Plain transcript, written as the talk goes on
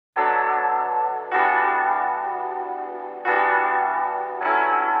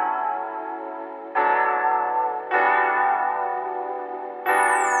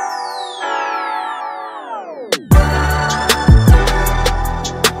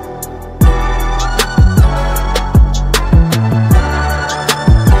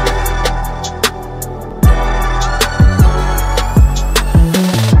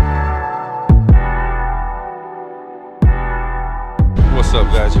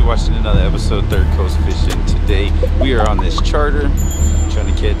You're watching another episode, Third Coast Fishing. Today we are on this charter trying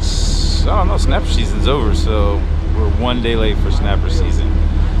to catch, I don't know, snapper season's over, so we're one day late for snapper season.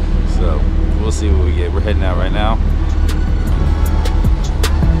 So we'll see what we get. We're heading out right now.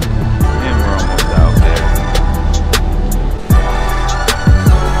 And we're almost out there.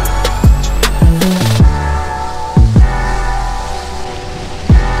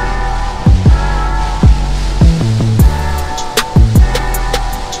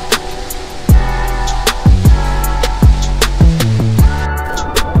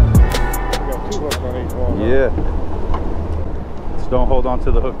 Yeah. Just don't hold on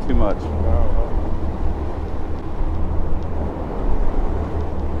to the hook too much.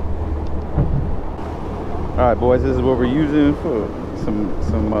 All right, boys. This is what we're using for some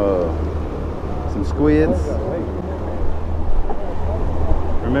squids.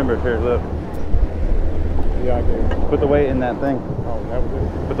 Remember, here, look. Yeah, I do. Put the weight in that thing. Oh, that was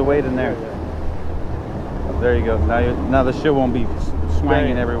it. Put the weight in there. There you go. Now the shit won't be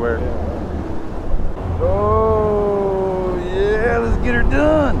swinging everywhere. Yeah. Oh, yeah, let's get her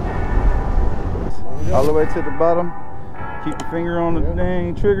done. All the way to the bottom. Keep your finger on the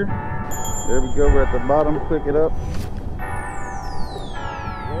dang trigger. There we go, we're at the bottom. Click it up.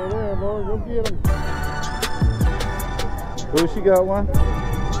 Go there, boy, go get him. Oh, she got one.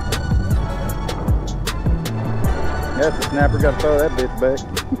 That's a snapper, got to throw that bitch back.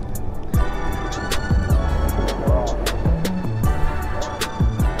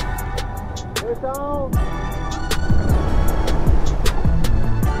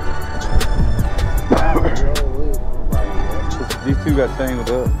 These two got tangled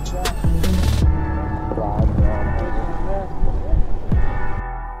up.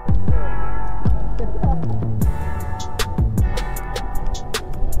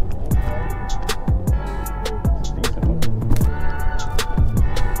 Decent one.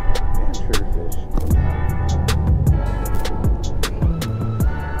 And trigger fish.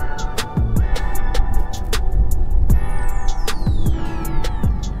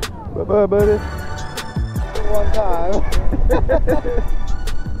 Bye-bye, buddy. One time.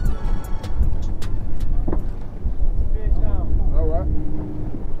 All right.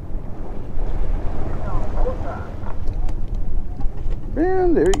 Bam,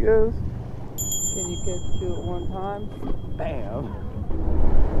 there he goes. Can you catch two at one time? Bam.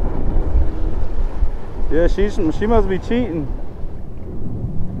 Yeah, she must be cheating.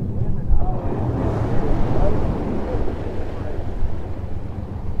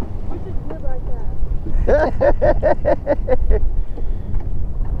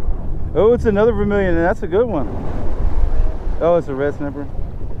 Oh, it's another vermilion, and that's a good one. Oh, it's a red snapper.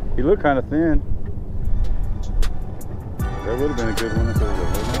 He looked kind of thin. That would have been a good one if it was a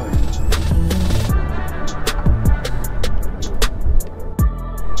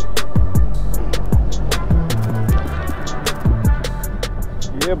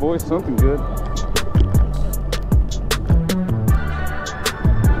vermilion. Yeah, boy, something good.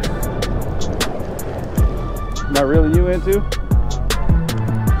 Not reeling you into?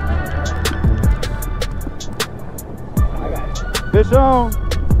 Fish on!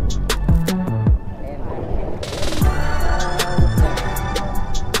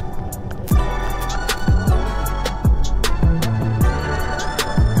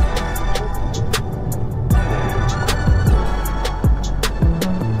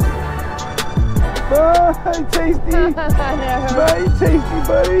 Bye, tasty! Bye, tasty,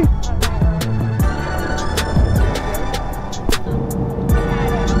 buddy!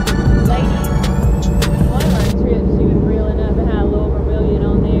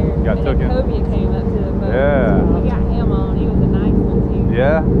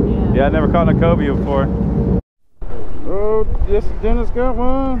 Yeah, I never caught a cobia before. Oh, yes, Dennis got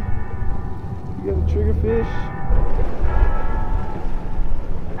one. You got a trigger fish.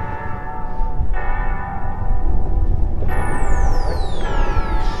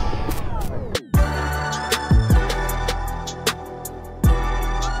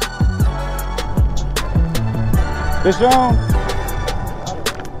 Fish on.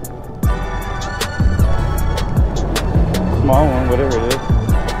 Small one, whatever it is.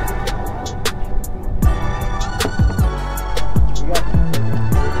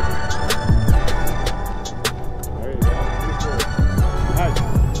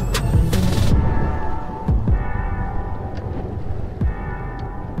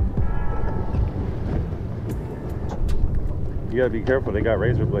 You gotta be careful, they got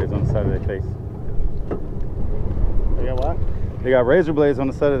razor blades on the side of their face. They got what? They got razor blades on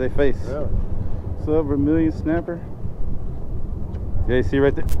the side of their face. Really? What's up, vermilion snapper? Yeah, you see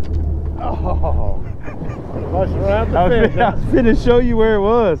right there? Oh, bust around the I fish. was finna show you where it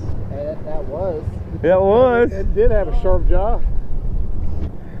was. Hey, that was. That was. It did have a sharp jaw.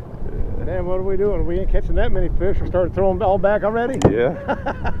 Man, what are we doing? We ain't catching that many fish. We started throwing them all back already? Yeah.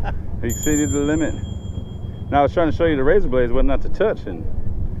 Exceeded the limit. Now I was trying to show you the razor blades, what not to touch, and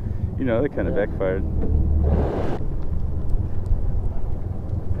you know, they kind of backfired.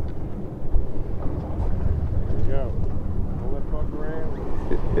 There you go. Pull that fucker around.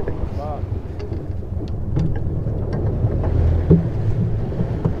 Box.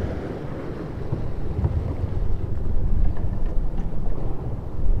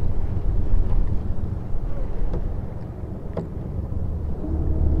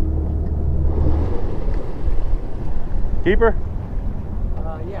 Keeper?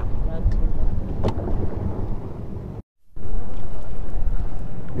 Yeah. That's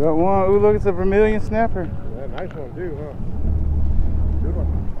Got one. Ooh, look, it's a vermilion snapper. Yeah, nice one too, huh? Good one.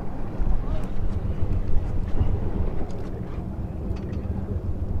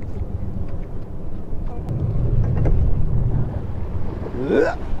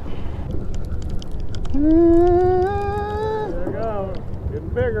 There you go. Getting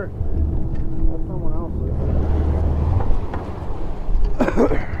bigger. That's someone else's.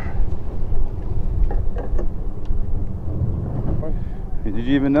 Did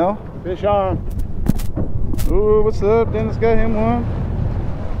you even know? Fish on. Ooh, what's up? Dennis got him one.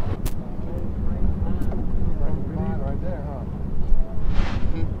 Right there,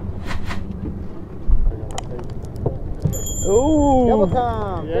 huh? Ooh. Double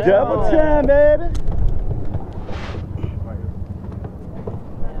time. Yeah. Double time, baby.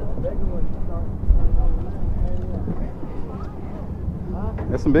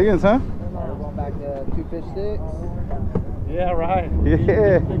 That's some big ones, huh? We're going back to 2 fish sticks. Yeah, right.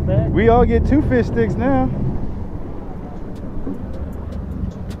 Yeah. We all get 2 fish sticks now.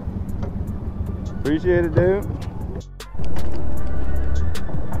 Appreciate it, dude.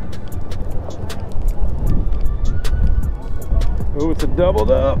 Oh, it's a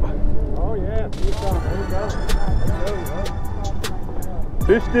doubled up. Oh, yeah. Fish on. There we go.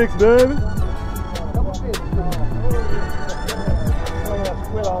 Fish sticks, baby. Double fish.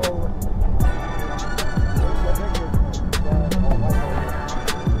 Squid all over.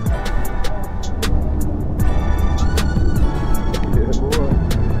 Yeah, boy.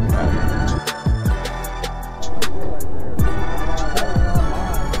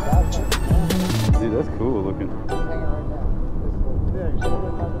 Dude, that's cool looking.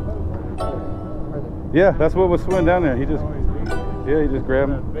 Yeah, that's what was swimming down there. He just, yeah, he just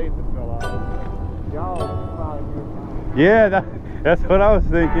grabbed him. Yeah, that's what I was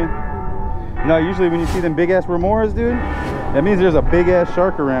thinking. No, usually when you see them big ass remoras, dude, that means there's a big ass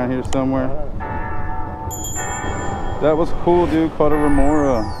shark around here somewhere. That was cool, dude. Caught a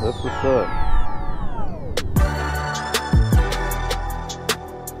remora. That's what's up.